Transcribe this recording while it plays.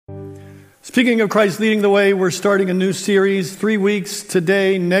Speaking of Christ leading the way, we're starting a new series, 3 weeks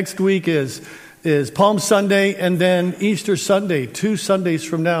today. Next week is Palm Sunday, and then Easter Sunday. 2 Sundays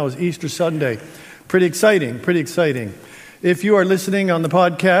from now is Easter Sunday. Pretty exciting. If you are listening on the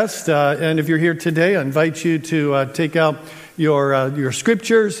podcast, and if you're here today, I invite you to take out your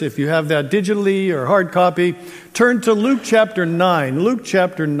scriptures. If you have that digitally or hard copy, turn to Luke chapter 9. Luke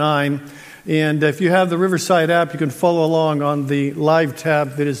chapter 9. And if you have the Riverside app, you can follow along on the live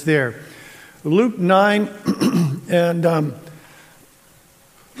tab that is there. Luke 9, and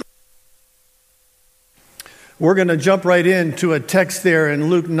we're going to jump right into a text there in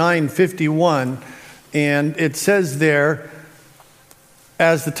Luke 9:51, and it says there,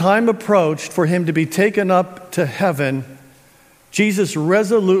 as the time approached for him to be taken up to heaven, Jesus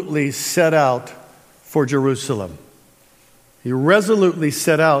resolutely set out for Jerusalem. He resolutely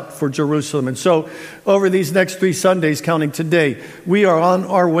set out for Jerusalem. And so over these next 3 Sundays, counting today, we are on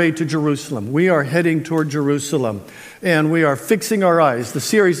our way to Jerusalem. We are heading toward Jerusalem, and we are fixing our eyes. The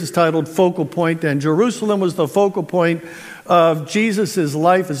series is titled Focal Point, and Jerusalem was the focal point of Jesus'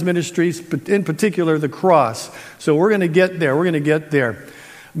 life, his ministries, but in particular the cross. So we're going to get there.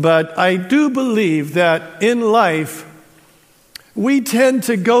 But I do believe that in life, we tend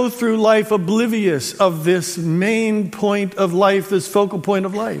to go through life oblivious of this main point of life, this focal point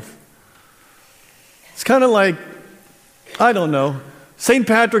of life. It's kind of like, I don't know, St.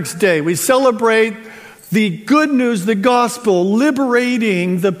 Patrick's Day. We celebrate the good news, the gospel,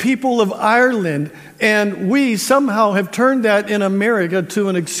 liberating the people of Ireland, and we somehow have turned that in America to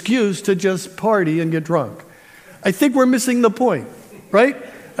an excuse to just party and get drunk. I think we're missing the point, right?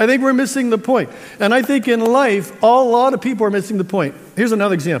 I think we're missing the point. And I think in life, a lot of people are missing the point. Here's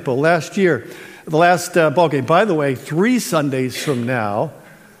another example. Last year, the last ball game. By the way, 3 Sundays from now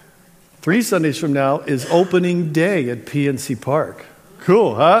is opening day at PNC Park.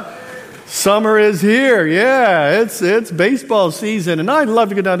 Cool, huh? Summer is here. Yeah, it's baseball season. And I'd love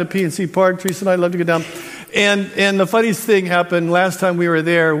to go down to PNC Park. Teresa and I'd love to go down. And the funniest thing happened last time we were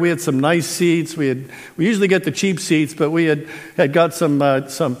there. We had some nice seats. We usually get the cheap seats, but we had got some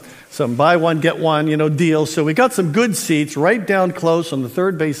buy one get one deals. So we got some good seats right down close on the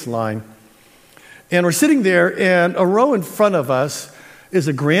third base line. And we're sitting there, and a row in front of us is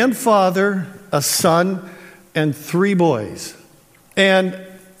a grandfather, a son, and 3 boys. And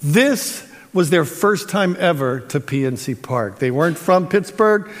this was their first time ever to PNC Park. They weren't from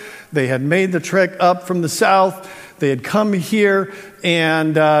Pittsburgh. They had made the trek up from the south. They had come here,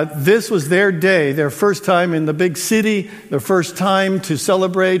 and this was their day, their first time in the big city, their first time to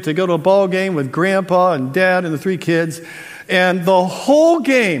celebrate, to go to a ball game with Grandpa and Dad and the 3 kids. And the whole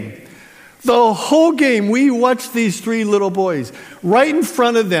game, we watched these 3 little boys. Right in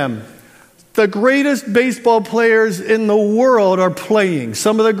front of them, the greatest baseball players in the world are playing.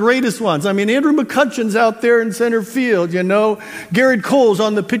 Some of the greatest ones. I mean, Andrew McCutcheon's out there in center field, Garrett Cole's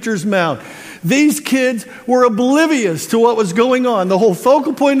on the pitcher's mound. These kids were oblivious to what was going on. The whole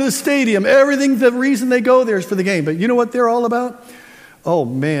focal point of the stadium, everything, the reason they go there is for the game. But you know what they're all about? Oh,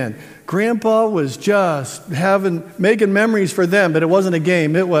 man. Grandpa was just making memories for them, but it wasn't a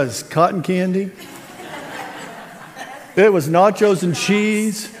game. It was cotton candy. It was nachos and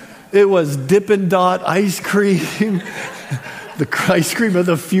cheese. It was Dippin' Dot ice cream, the ice cream of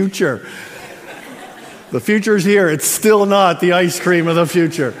the future. The future's here. It's still not the ice cream of the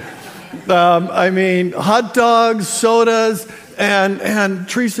future. Hot dogs, sodas, and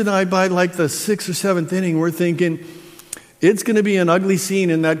Teresa and I, by like the 6th or 7th inning, we're thinking, it's going to be an ugly scene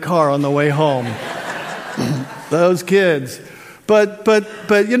in that car on the way home. Those kids. But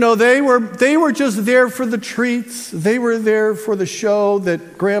they were just there for the treats. They were there for the show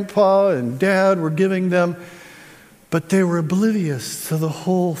that Grandpa and Dad were giving them. But they were oblivious to the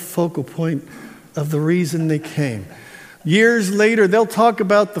whole focal point of the reason they came. Years later, they'll talk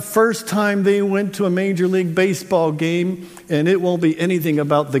about the first time they went to a Major League Baseball game, and it won't be anything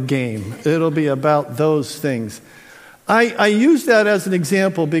about the game. It'll be about those things. I use that as an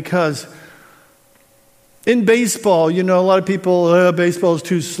example because in baseball, a lot of people, baseball is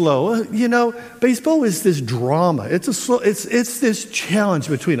too slow. Baseball is this drama. It's this challenge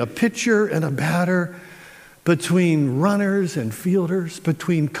between a pitcher and a batter, between runners and fielders,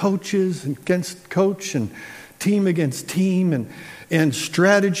 between coaches against coach and team against team and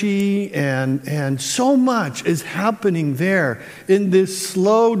strategy and so much is happening there in this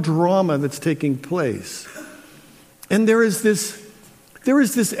slow drama that's taking place. And there is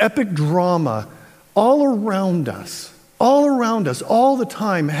this epic drama all around us, all the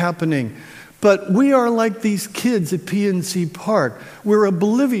time happening. But we are like these kids at PNC Park. We're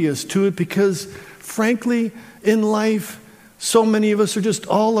oblivious to it because, frankly, in life, So many of us are just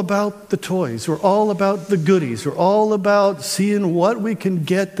all about the toys. We're all about the goodies. We're all about seeing what we can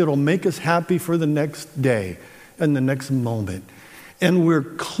get that'll make us happy for the next day and the next moment. And we're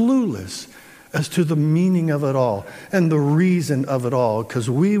clueless as to the meaning of it all and the reason of it all, because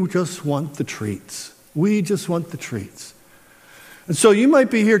we just want the treats. We just want the treats. And so you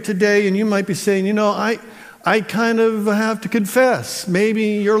might be here today and you might be saying, I kind of have to confess,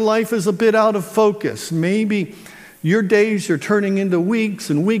 maybe your life is a bit out of focus. Maybe your days are turning into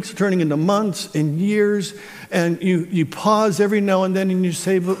weeks and weeks are turning into months and years, and you pause every now and then and you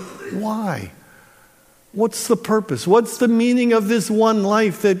say, but why? What's the purpose? What's the meaning of this one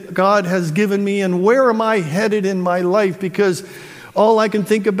life that God has given me, and where am I headed in my life? Because all I can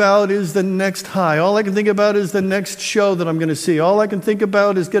think about is the next high. All I can think about is the next show that I'm going to see. All I can think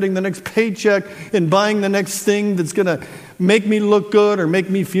about is getting the next paycheck and buying the next thing that's going to make me look good or make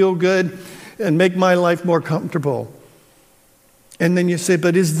me feel good and make my life more comfortable. And then you say,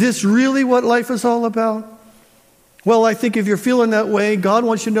 but is this really what life is all about? Well, I think if you're feeling that way, God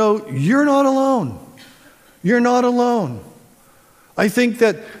wants you to know you're not alone. You're not alone. I think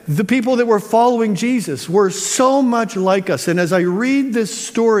that the people that were following Jesus were so much like us. And as I read this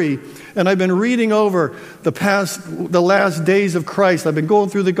story, and I've been reading over the last days of Christ, I've been going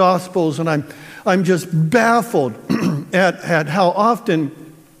through the Gospels, and I'm just baffled at how often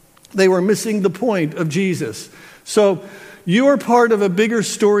they were missing the point of Jesus. So you are part of a bigger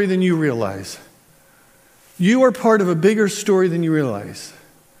story than you realize. You are part of a bigger story than you realize.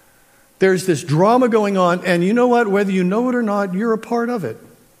 There's this drama going on, and you know what? Whether you know it or not, you're a part of it.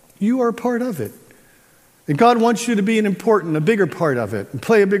 You are a part of it. And God wants you to be a bigger part of it, and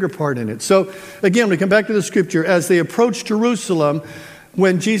play a bigger part in it. So, again, we come back to the scripture. As they approached Jerusalem,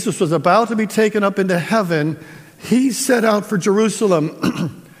 when Jesus was about to be taken up into heaven, he set out for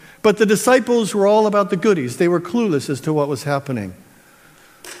Jerusalem. But the disciples were all about the goodies. They were clueless as to what was happening.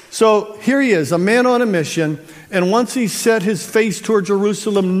 So here he is, a man on a mission, and once he set his face toward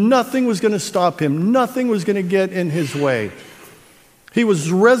Jerusalem, nothing was going to stop him. Nothing was going to get in his way. He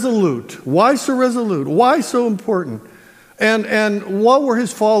was resolute. Why so resolute? Why so important? And what were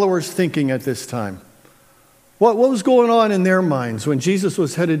his followers thinking at this time? What was going on in their minds when Jesus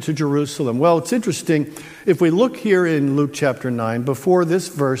was headed to Jerusalem? Well, it's interesting. If we look here in Luke chapter 9, before this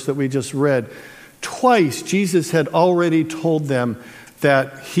verse that we just read, twice Jesus had already told them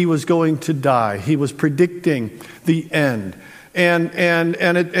that he was going to die. He was predicting the end. And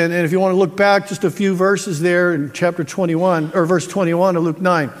if you want to look back just a few verses there in chapter 21, or verse 21 of Luke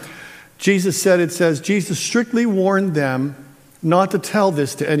 9, Jesus strictly warned them not to tell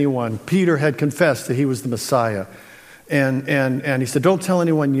this to anyone. Peter had confessed that he was the Messiah. And he said, don't tell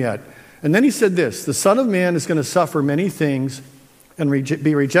anyone yet. And then he said this, the Son of Man is going to suffer many things and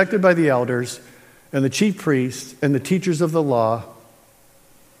be rejected by the elders and the chief priests and the teachers of the law,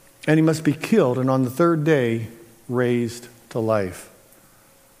 and he must be killed, and on the third day raised to life.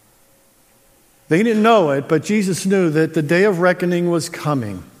 They didn't know it, but Jesus knew that the day of reckoning was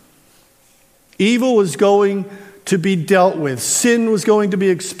coming. Evil was going to be dealt with. Sin was going to be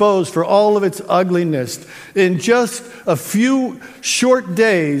exposed for all of its ugliness. In just a few short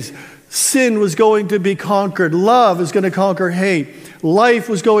days, sin was going to be conquered. Love is going to conquer hate. Life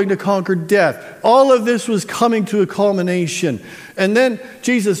was going to conquer death. All of this was coming to a culmination. And then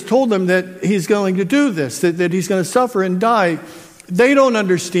Jesus told them that he's going to do this, that he's going to suffer and die. They don't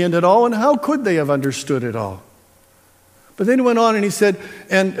understand it all, and how could they have understood it all? But then he went on and he said,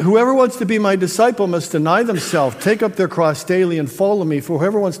 and whoever wants to be my disciple must deny themselves, take up their cross daily and follow me. For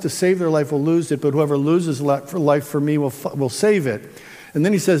whoever wants to save their life will lose it, but whoever loses life for me will save it. And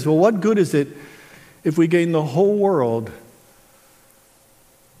then he says, well, what good is it if we gain the whole world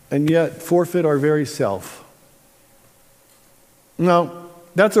and yet forfeit our very self? Now,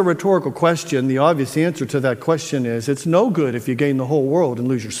 that's a rhetorical question. The obvious answer to that question is it's no good if you gain the whole world and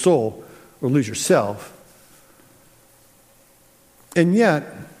lose your soul or lose yourself. And yet,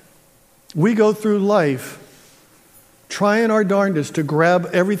 we go through life trying our darndest to grab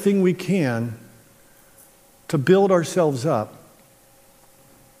everything we can to build ourselves up.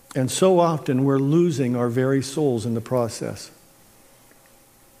 And so often we're losing our very souls in the process.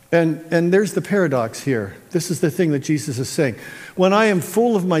 And there's the paradox here. This is the thing that Jesus is saying. When I am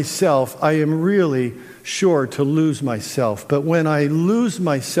full of myself, I am really sure to lose myself. But when I lose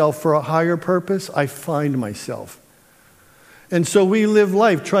myself for a higher purpose, I find myself. And so we live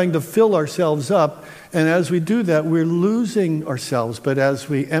life trying to fill ourselves up. And as we do that, we're losing ourselves. But as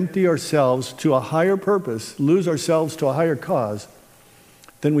we empty ourselves to a higher purpose, lose ourselves to a higher cause,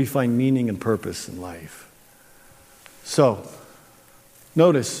 then we find meaning and purpose in life. So,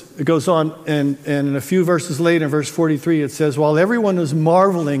 Notice, it goes on, and in a few verses later, in verse 43, it says, while everyone was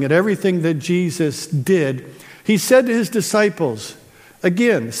marveling at everything that Jesus did, he said to his disciples,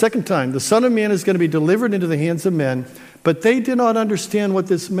 again, second time, the Son of Man is going to be delivered into the hands of men, but they did not understand what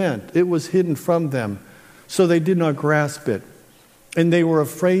this meant. It was hidden from them, so they did not grasp it. And they were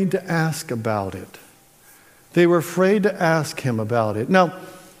afraid to ask about it. They were afraid to ask him about it. Now,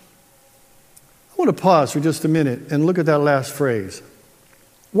 I want to pause for just a minute and look at that last phrase.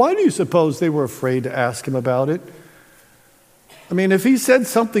 Why do you suppose they were afraid to ask him about it? I mean, if he said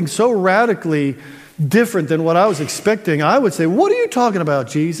something so radically different than what I was expecting, I would say, what are you talking about,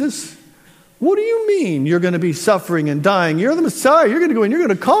 Jesus? What do you mean you're going to be suffering and dying? You're the Messiah. You're going to go in. You're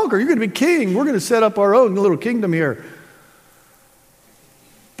going to conquer. You're going to be king. We're going to set up our own little kingdom here.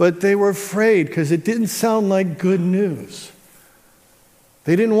 But they were afraid because it didn't sound like good news.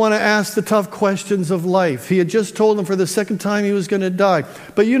 They didn't want to ask the tough questions of life. He had just told them for the second time he was going to die.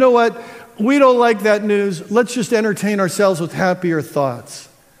 But you know what? We don't like that news. Let's just entertain ourselves with happier thoughts.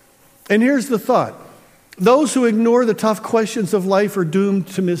 And here's the thought. Those who ignore the tough questions of life are doomed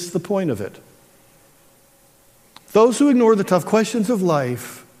to miss the point of it. Those who ignore the tough questions of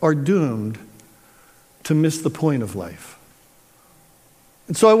life are doomed to miss the point of life.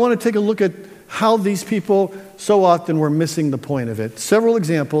 And so I want to take a look at how these people so often were missing the point of it. Several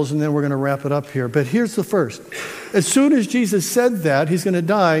examples, and then we're going to wrap it up here. But here's the first. As soon as Jesus said that he's going to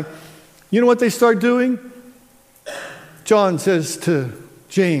die, you know what they start doing? John says to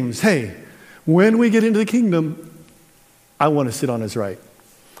James, hey, when we get into the kingdom, I want to sit on his right.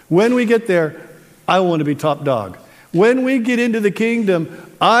 When we get there, I want to be top dog. When we get into the kingdom,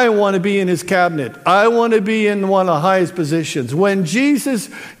 I want to be in his cabinet. I want to be in one of the highest positions. When Jesus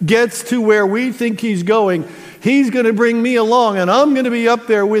gets to where we think he's going, he's going to bring me along, and I'm going to be up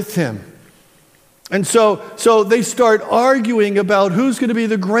there with him. And so they start arguing about who's going to be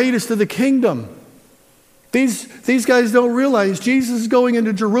the greatest of the kingdom. These guys don't realize Jesus is going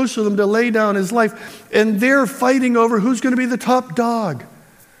into Jerusalem to lay down his life, and they're fighting over who's going to be the top dog.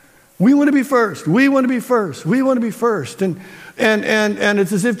 We want to be first. We want to be first. We want to be first. And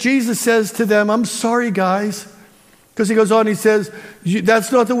it's as if Jesus says to them, I'm sorry, guys. Because he goes on, he says,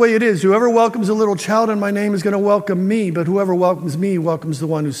 that's not the way it is. Whoever welcomes a little child in my name is going to welcome me, but whoever welcomes me welcomes the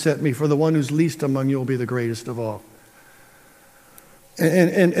one who sent me. For the one who's least among you will be the greatest of all.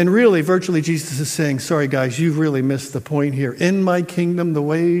 And really, virtually, Jesus is saying, sorry, guys, you've really missed the point here. In my kingdom, the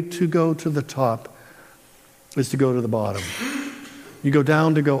way to go to the top is to go to the bottom. You go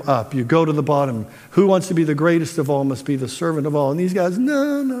down to go up. You go to the bottom. Who wants to be the greatest of all must be the servant of all. And these guys,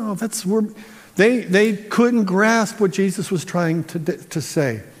 no, they couldn't grasp what Jesus was trying to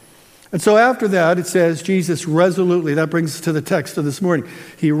say. And so after that, it says Jesus resolutely, that brings us to the text of this morning.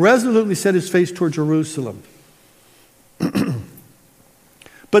 He resolutely set his face toward Jerusalem.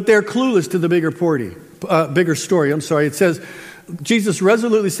 But they're clueless to the bigger story. It says Jesus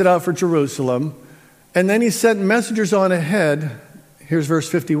resolutely set out for Jerusalem, and then he sent messengers on ahead. Here's verse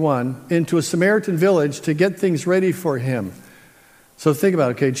 51, into a Samaritan village to get things ready for him. So think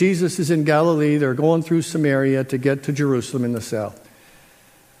about it, okay? Jesus is in Galilee. They're going through Samaria to get to Jerusalem in the south.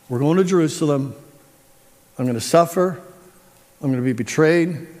 We're going to Jerusalem. I'm going to suffer. I'm going to be betrayed.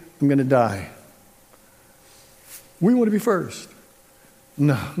 I'm going to die. We want to be first.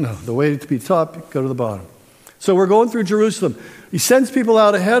 No. The way to be top, go to the bottom. So we're going through Jerusalem. He sends people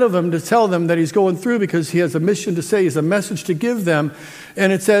out ahead of him to tell them that he's going through because he has a mission to say, he has a message to give them.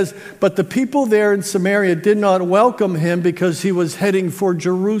 And it says, but the people there in Samaria did not welcome him because he was heading for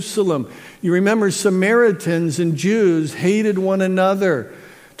Jerusalem. You remember Samaritans and Jews hated one another.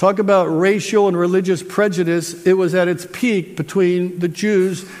 Talk about racial and religious prejudice. It was at its peak between the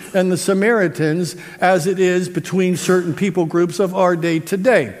Jews and the Samaritans as it is between certain people groups of our day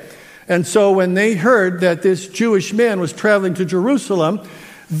today. And so when they heard that this Jewish man was traveling to Jerusalem,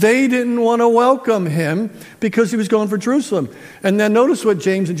 they didn't want to welcome him because he was going for Jerusalem. And then notice what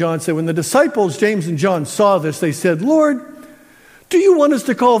James and John said. When the disciples, James and John, saw this, they said, Lord, do you want us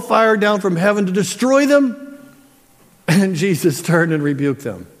to call fire down from heaven to destroy them? And Jesus turned and rebuked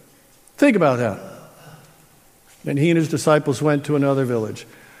them. Think about that. And he and his disciples went to another village.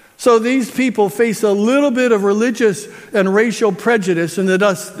 So these people face a little bit of religious and racial prejudice, and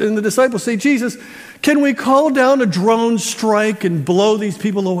the disciples say, Jesus, can we call down a drone strike and blow these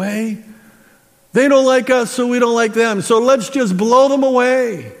people away? They don't like us, so we don't like them. So let's just blow them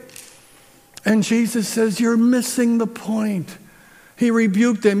away. And Jesus says, you're missing the point. He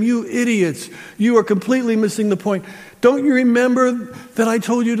rebuked them, you idiots. You are completely missing the point. Don't you remember that I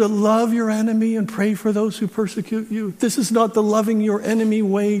told you to love your enemy and pray for those who persecute you? This is not the loving your enemy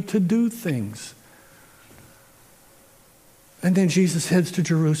way to do things. And then Jesus heads to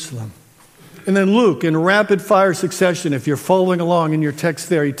Jerusalem. And then Luke, in rapid fire succession, if you're following along in your text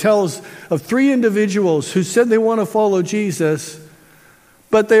there, he tells of 3 individuals who said they want to follow Jesus,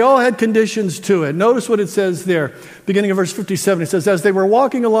 but they all had conditions to it. Notice what it says there, beginning of verse 57. It says, as they were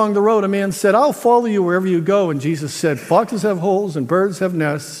walking along the road, a man said, I'll follow you wherever you go. And Jesus said, foxes have holes and birds have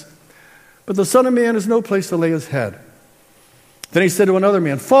nests, but the Son of Man has no place to lay his head. Then he said to another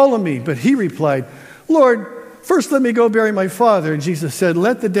man, follow me. But he replied, Lord, first let me go bury my father. And Jesus said,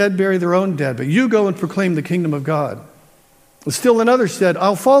 let the dead bury their own dead, but you go and proclaim the kingdom of God. And still another said,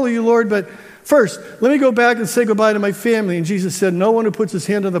 I'll follow you, Lord, but first let me go back and say goodbye to my family. And Jesus said, no one who puts his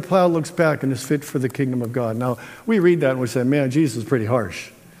hand on the plow looks back and is fit for the kingdom of God. Now, we read that and we say, man, Jesus is pretty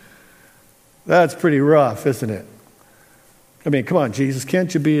harsh. That's pretty rough, isn't it? I mean, come on, Jesus,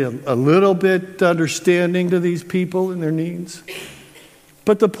 can't you be a little bit understanding to these people and their needs?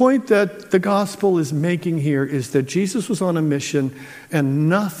 But the point that the gospel is making here is that Jesus was on a mission and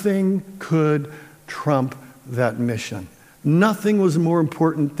nothing could trump that mission. Nothing was more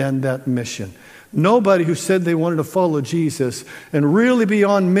important than that mission. Nobody who said they wanted to follow Jesus and really be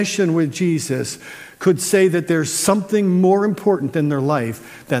on mission with Jesus could say that there's something more important in their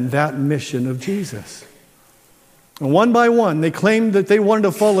life than that mission of Jesus. And one by one, they claimed that they wanted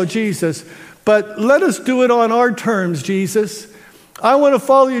to follow Jesus, but let us do it on our terms, Jesus. I want to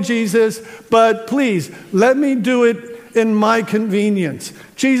follow you, Jesus, but please, let me do it in my convenience.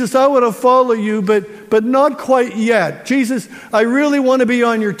 Jesus, I want to follow you, but not quite yet. Jesus, I really want to be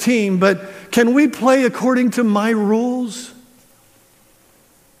on your team, but can we play according to my rules?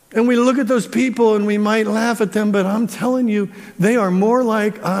 And we look at those people and we might laugh at them, but I'm telling you, they are more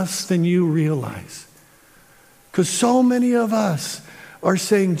like us than you realize. Because so many of us are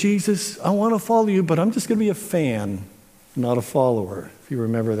saying, Jesus, I want to follow you, but I'm just going to be a fan, not a follower, if you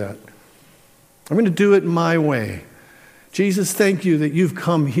remember that. I'm going to do it my way. Jesus, thank you that you've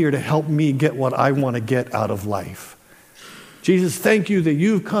come here to help me get what I want to get out of life. Jesus, thank you that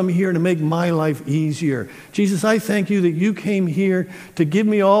you've come here to make my life easier. Jesus, I thank you that you came here to give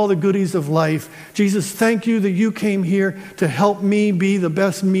me all the goodies of life. Jesus, thank you that you came here to help me be the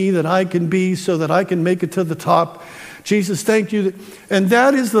best me that I can be so that I can make it to the top. Jesus, thank you. And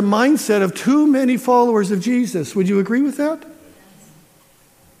that is the mindset of too many followers of Jesus. Would you agree with that?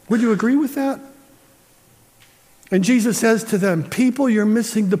 Would you agree with that? And Jesus says to them, people, you're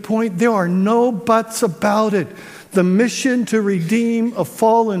missing the point. There are no buts about it. The mission to redeem a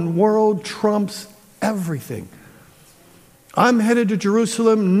fallen world trumps everything. I'm headed to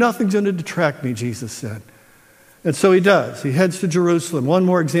Jerusalem. Nothing's going to detract me, Jesus said. And so he does. He heads to Jerusalem. One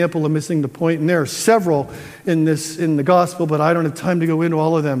more example of missing the point, and there are several in the gospel, but I don't have time to go into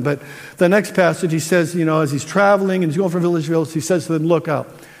all of them. But the next passage, he says, as he's traveling and he's going from village to village, he says to them, look out.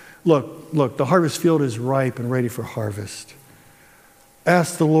 Look, the harvest field is ripe and ready for harvest.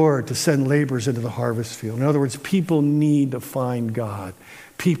 Ask the Lord to send laborers into the harvest field. In other words, people need to find God.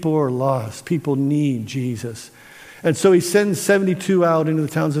 People are lost. People need Jesus. And so he sends 72 out into the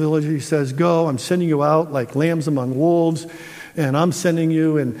towns and villages. He says, go, I'm sending you out like lambs among wolves, and I'm sending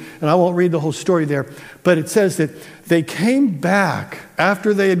you, and I won't read the whole story there, but it says that they came back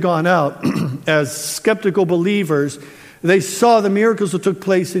after they had gone out as skeptical believers. They saw the miracles that took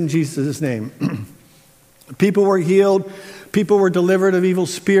place in Jesus' name. People were healed. People were delivered of evil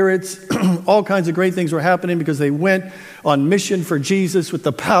spirits. All kinds of great things were happening because they went on mission for Jesus with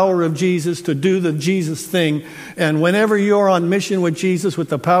the power of Jesus to do the Jesus thing. And whenever you're on mission with Jesus, with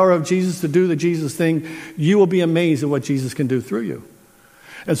the power of Jesus to do the Jesus thing, you will be amazed at what Jesus can do through you.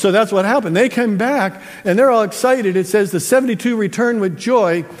 And so that's what happened. They came back and they're all excited. It says the 72 returned with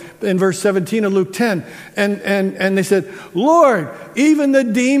joy in verse 17 of Luke 10. And they said, Lord, even the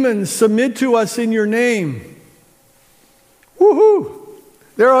demons submit to us in your name. Woohoo!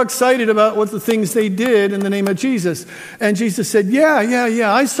 They're all excited about what the things they did in the name of Jesus. And Jesus said, yeah.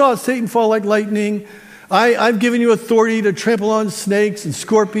 I saw Satan fall like lightning. I've given you authority to trample on snakes and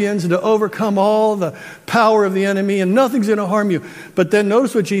scorpions and to overcome all the power of the enemy, and nothing's going to harm you. But then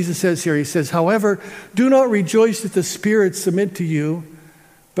notice what Jesus says here. He says, however, do not rejoice that the spirits submit to you,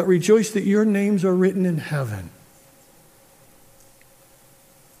 but rejoice that your names are written in heaven.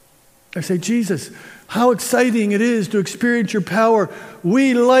 I say, Jesus, how exciting it is to experience your power.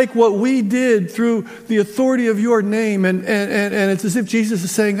 We like what we did through the authority of your name. And it's as if Jesus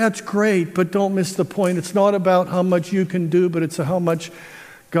is saying, that's great, but don't miss the point. It's not about how much you can do, but it's how much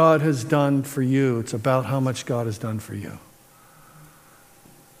God has done for you. It's about how much God has done for you.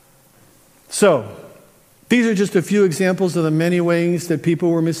 So, these are just a few examples of the many ways that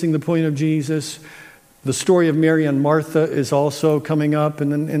people were missing the point of Jesus. The story of Mary and Martha is also coming up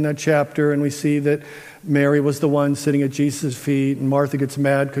in that chapter, and we see that Mary was the one sitting at Jesus' feet, and Martha gets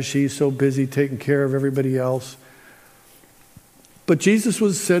mad because she's so busy taking care of everybody else. But Jesus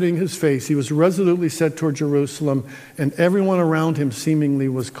was setting his face. He was resolutely set toward Jerusalem, and everyone around him seemingly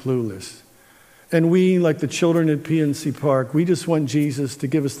was clueless. And we, like the children at PNC Park, we just want Jesus to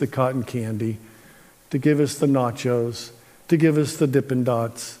give us the cotton candy, to give us the nachos, to give us the Dippin'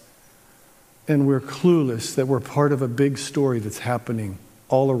 Dots. And we're clueless that we're part of a big story that's happening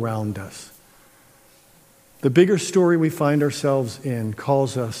all around us. The bigger story we find ourselves in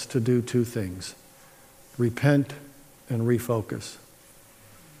calls us to do two things: repent and refocus.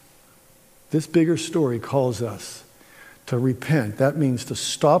 This bigger story calls us to repent. That means to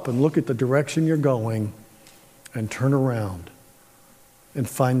stop and look at the direction you're going and turn around and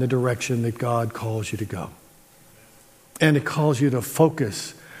find the direction that God calls you to go. And it calls you to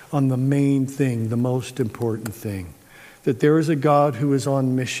focus on the main thing, the most important thing. That there is a God who is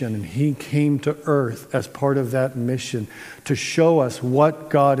on mission, and he came to earth as part of that mission to show us what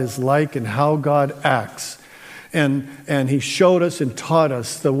God is like and how God acts. And he showed us and taught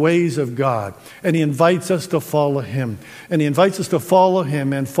us the ways of God. And he invites us to follow him. And he invites us to follow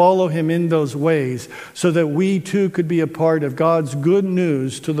him and follow him in those ways so that we too could be a part of God's good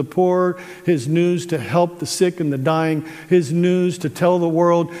news to the poor, his news to help the sick and the dying, his news to tell the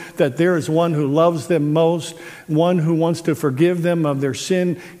world that there is one who loves them most, one who wants to forgive them of their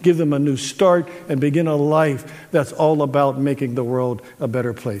sin, give them a new start, and begin a life that's all about making the world a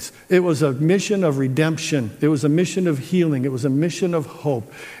better place. It was a mission of redemption. It was a mission of healing. It was a mission of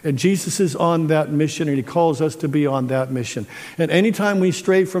hope. And Jesus is on that mission, and he calls us to be on that mission. And anytime we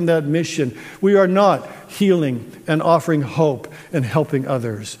stray from that mission, we are not healing and offering hope and helping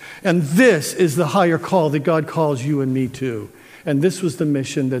others. And this is the higher call that God calls you and me to. And this was the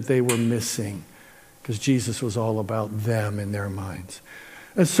mission that they were missing, because Jesus was all about them in their minds.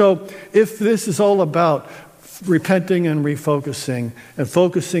 And so if this is all about repenting and refocusing and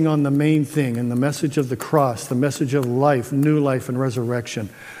focusing on the main thing and the message of the cross, the message of life, new life and resurrection,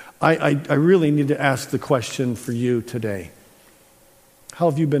 I really need to ask the question for you today. How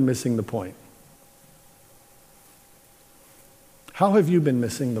have you been missing the point? How have you been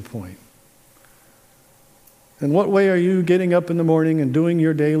missing the point? In what way are you getting up in the morning and doing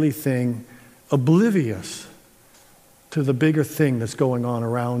your daily thing, oblivious to the bigger thing that's going on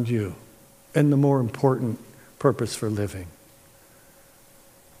around you and the more important purpose for living?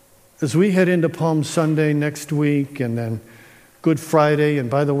 As we head into Palm Sunday next week and then Good Friday, and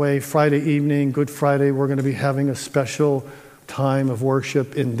by the way, Friday evening, Good Friday, we're going to be having a special time of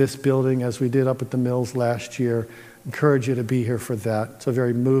worship in this building as we did up at the Mills last year. Encourage you to be here for that. It's a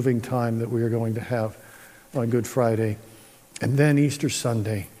very moving time that we are going to have on Good Friday. And then Easter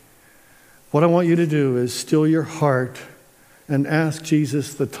Sunday. What I want you to do is still your heart and ask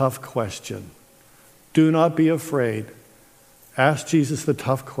Jesus the tough question. Do not be afraid. Ask Jesus the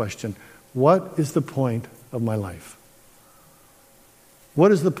tough question. What is the point of my life?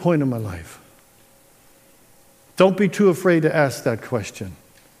 What is the point of my life? Don't be too afraid to ask that question.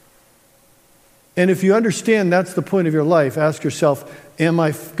 And if you understand that's the point of your life, ask yourself, am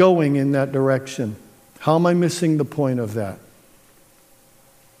I going in that direction? How am I missing the point of that?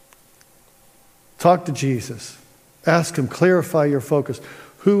 Talk to Jesus. Ask him, clarify your focus.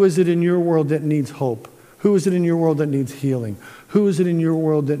 Who is it in your world that needs hope? Who is it in your world that needs healing? Who is it in your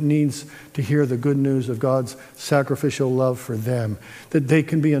world that needs to hear the good news of God's sacrificial love for them? That they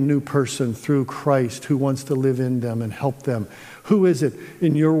can be a new person through Christ who wants to live in them and help them. Who is it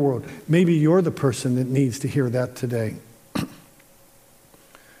in your world? Maybe you're the person that needs to hear that today.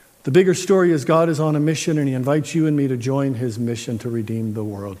 The bigger story is God is on a mission, and he invites you and me to join his mission to redeem the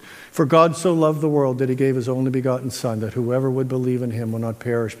world. For God so loved the world that he gave his only begotten Son, that whoever would believe in him will not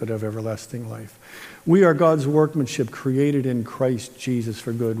perish but have everlasting life. We are God's workmanship, created in Christ Jesus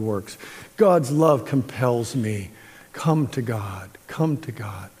for good works. God's love compels me. Come to God. Come to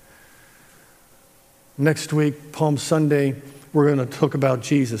God. Next week, Palm Sunday, we're going to talk about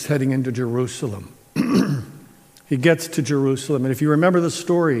Jesus heading into Jerusalem. He gets to Jerusalem, and if you remember the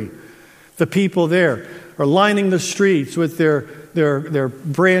story, the people there are lining the streets with their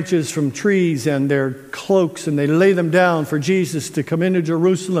branches from trees and their cloaks, and they lay them down for Jesus to come into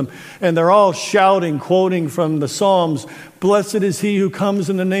Jerusalem. And they're all shouting, quoting from the Psalms, Blessed is he who comes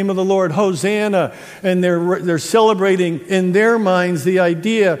in the name of the Lord. Hosanna. And they're celebrating in their minds the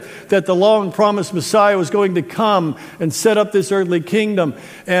idea that the long-promised Messiah was going to come and set up this earthly kingdom.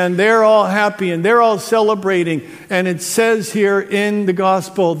 And they're all happy and they're all celebrating. And it says here in the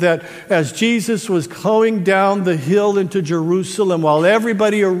gospel that as Jesus was going down the hill into Jerusalem, while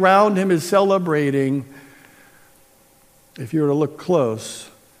everybody around him is celebrating, if you were to look close,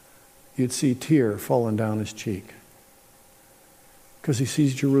 you'd see a tear falling down his cheek. Because he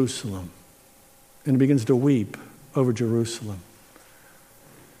sees Jerusalem. And he begins to weep over Jerusalem.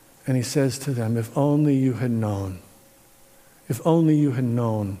 And he says to them, if only you had known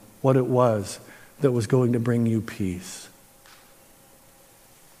what it was that was going to bring you peace.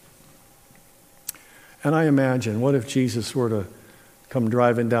 And I imagine, what if Jesus were to come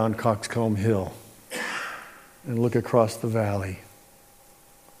driving down Coxcomb Hill and look across the valley?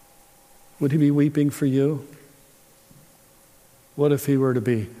 Would he be weeping for you? What if he were to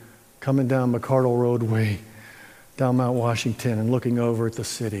be coming down McCardle Roadway, down Mount Washington, and looking over at the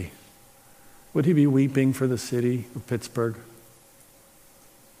city? Would he be weeping for the city of Pittsburgh?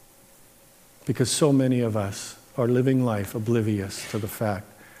 Because so many of us are living life oblivious to the fact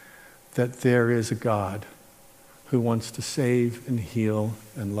that there is a God who wants to save and heal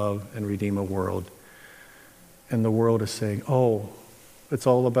and love and redeem a world. And the world is saying, oh, it's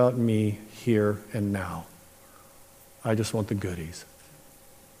all about me here and now. I just want the goodies.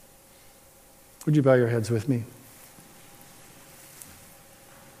 Would you bow your heads with me?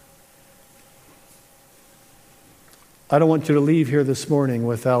 I don't want you to leave here this morning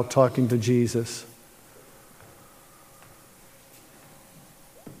without talking to Jesus.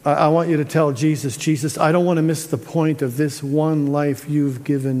 I want you to tell Jesus, Jesus, I don't want to miss the point of this one life you've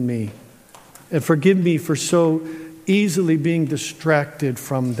given me. And forgive me for so easily being distracted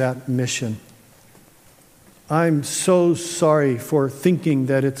from that mission. I'm so sorry for thinking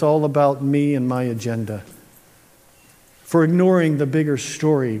that it's all about me and my agenda, for ignoring the bigger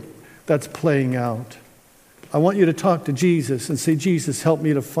story that's playing out. I want you to talk to Jesus and say, Jesus, help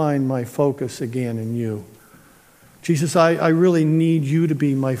me to find my focus again in you. Jesus, I really need you to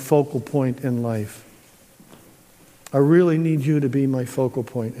be my focal point in life. I really need you to be my focal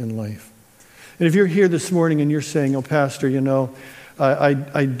point in life. And if you're here this morning and you're saying, oh, Pastor, you know,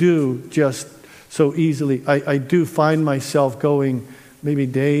 I do just so easily, I do find myself going maybe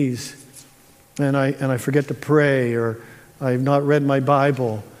days and I forget to pray, or I've not read my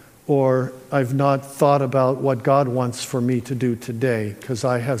Bible, or I've not thought about what God wants for me to do today because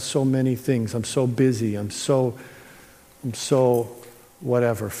I have so many things. I'm so busy. I'm so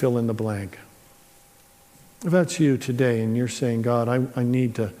whatever, fill in the blank. If that's you today and you're saying, God, I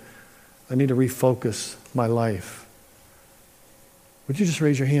need to refocus my life, would you just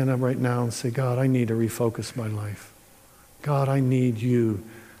raise your hand up right now and say, God, I need to refocus my life. God, I need you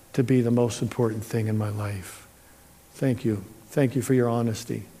to be the most important thing in my life. Thank you. Thank you for your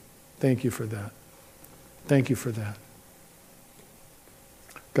honesty. Thank you for that. Thank you for that.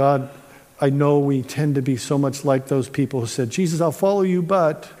 God, I know we tend to be so much like those people who said, Jesus, I'll follow you,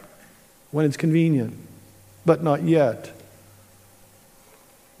 but when it's convenient, but not yet.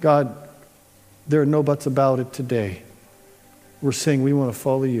 God, there are no buts about it today. We're saying we want to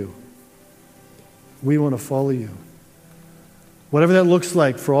follow you. We want to follow you. Whatever that looks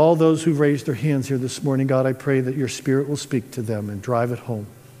like for all those who've raised their hands here this morning, God, I pray that your Spirit will speak to them and drive it home.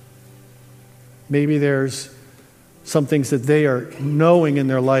 Maybe there's some things that they are knowing in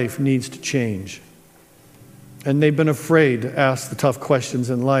their life needs to change. And they've been afraid to ask the tough questions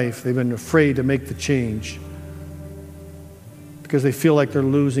in life. They've been afraid to make the change because they feel like they're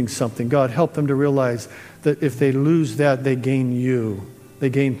losing something. God, help them to realize that if they lose that, they gain you. They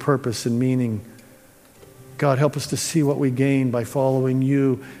gain purpose and meaning. God, help us to see what we gain by following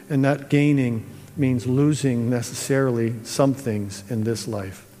you. And that gaining means losing necessarily some things in this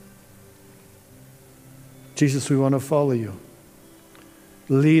life. Jesus, we want to follow you.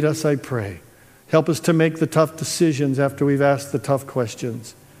 Lead us, I pray. Help us to make the tough decisions after we've asked the tough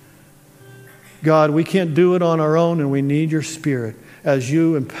questions. God, we can't do it on our own, and we need your Spirit. As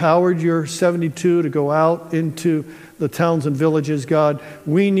you empowered your 72 to go out into the towns and villages, God,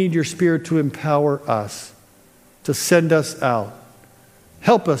 we need your Spirit to empower us, to send us out.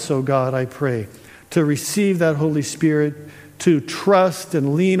 Help us, oh God, I pray, to receive that Holy Spirit, to trust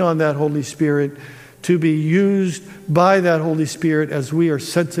and lean on that Holy Spirit, to be used by that Holy Spirit as we are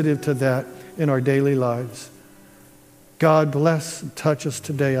sensitive to that in our daily lives. God, bless and touch us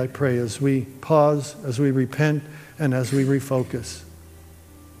today, I pray, as we pause, as we repent, and as we refocus.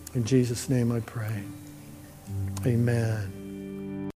 In Jesus' name I pray. Amen.